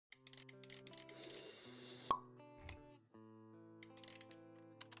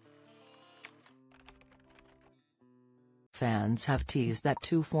fans have teased that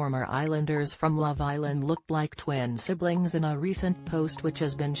two former Islanders from Love Island looked like twin siblings in a recent post which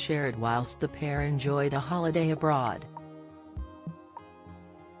has been shared whilst the pair enjoyed a holiday abroad.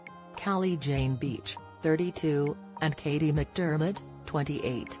 Callie Jane Beach, 32, and Katie McDermott,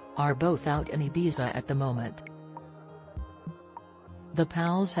 28, are both out in Ibiza at the moment. The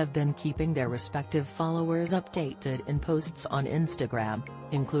pals have been keeping their respective followers updated in posts on Instagram,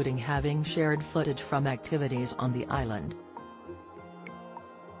 including having shared footage from activities on the island.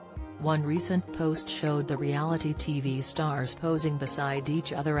 One recent post showed the reality TV stars posing beside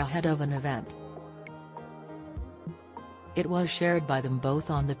each other ahead of an event. It was shared by them both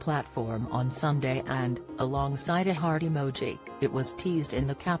on the platform on Sunday and, alongside a heart emoji, it was teased in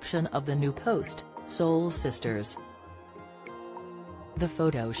the caption of the new post, "Soul Sisters." The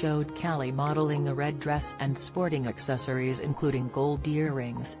photo showed Callie modeling a red dress and sporting accessories including gold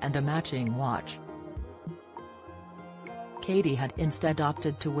earrings and a matching watch. Katie had instead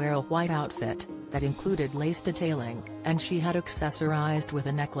opted to wear a white outfit, that included lace detailing, and she had accessorized with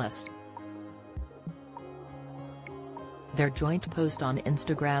a necklace. Their joint post on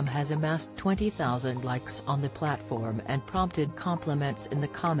Instagram has amassed 20,000 likes on the platform and prompted compliments in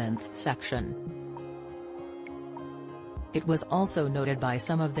the comments section. It was also noted by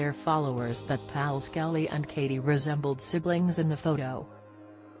some of their followers that pals Callie and Katie resembled siblings in the photo.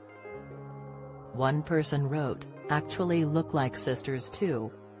 One person wrote, "Actually look like sisters too.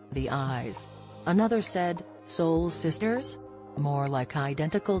 The eyes." Another said, "Soul sisters? More like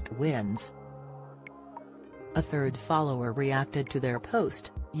identical twins." A third follower reacted to their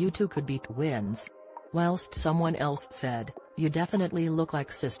post, "You two could be twins." Whilst someone else said, "You definitely look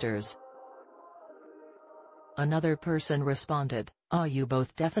like sisters." Another person responded, "Ah, you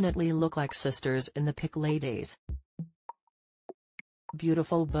both definitely look like sisters in the pic, ladies.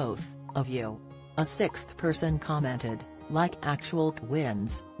 Beautiful both of you." A sixth person commented, "Like actual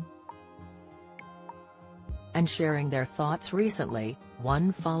twins." And sharing their thoughts recently,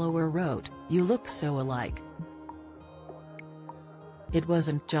 one follower wrote, "You look so alike." It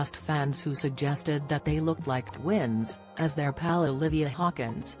wasn't just fans who suggested that they looked like twins, as their pal Olivia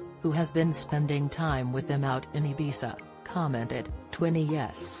Hawkins, who has been spending time with them out in Ibiza, commented, "Twinny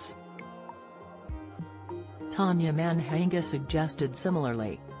yes." Tanya Manhanga suggested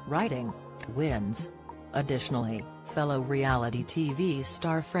similarly, writing, "Twins." Additionally, fellow reality TV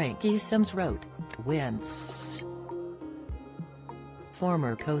star Frankie Sims wrote, "Twins."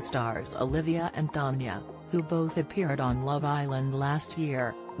 Former co-stars Olivia and Tanya, who both appeared on Love Island last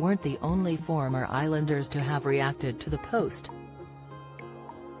year, weren't the only former Islanders to have reacted to the post.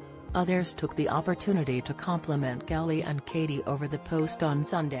 Others took the opportunity to compliment Callie and Katie over the post on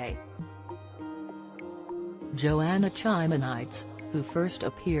Sunday. Joanna Chimenides, who first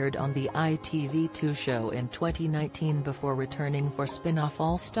appeared on the ITV2 show in 2019 before returning for spin-off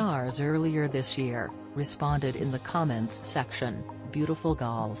All Stars earlier this year, responded in the comments section, "Beautiful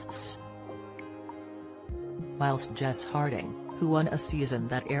girls." Whilst Jess Harding, who won a season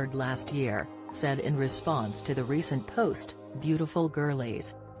that aired last year, said in response to the recent post, "Beautiful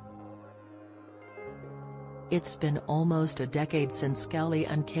girlies." It's been almost a decade since Callie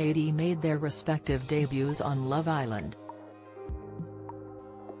and Katie made their respective debuts on Love Island.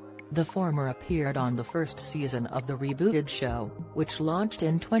 The former appeared on the first season of the rebooted show, which launched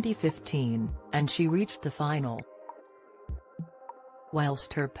in 2015, and she reached the final.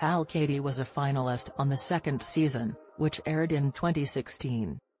 Whilst her pal Katie was a finalist on the second season, which aired in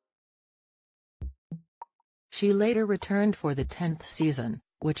 2016. She later returned for the 10th season,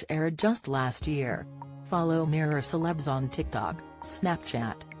 which aired just last year. Follow Mirror Celebs on TikTok,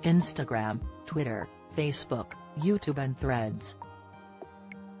 Snapchat, Instagram, Twitter, Facebook, YouTube and Threads.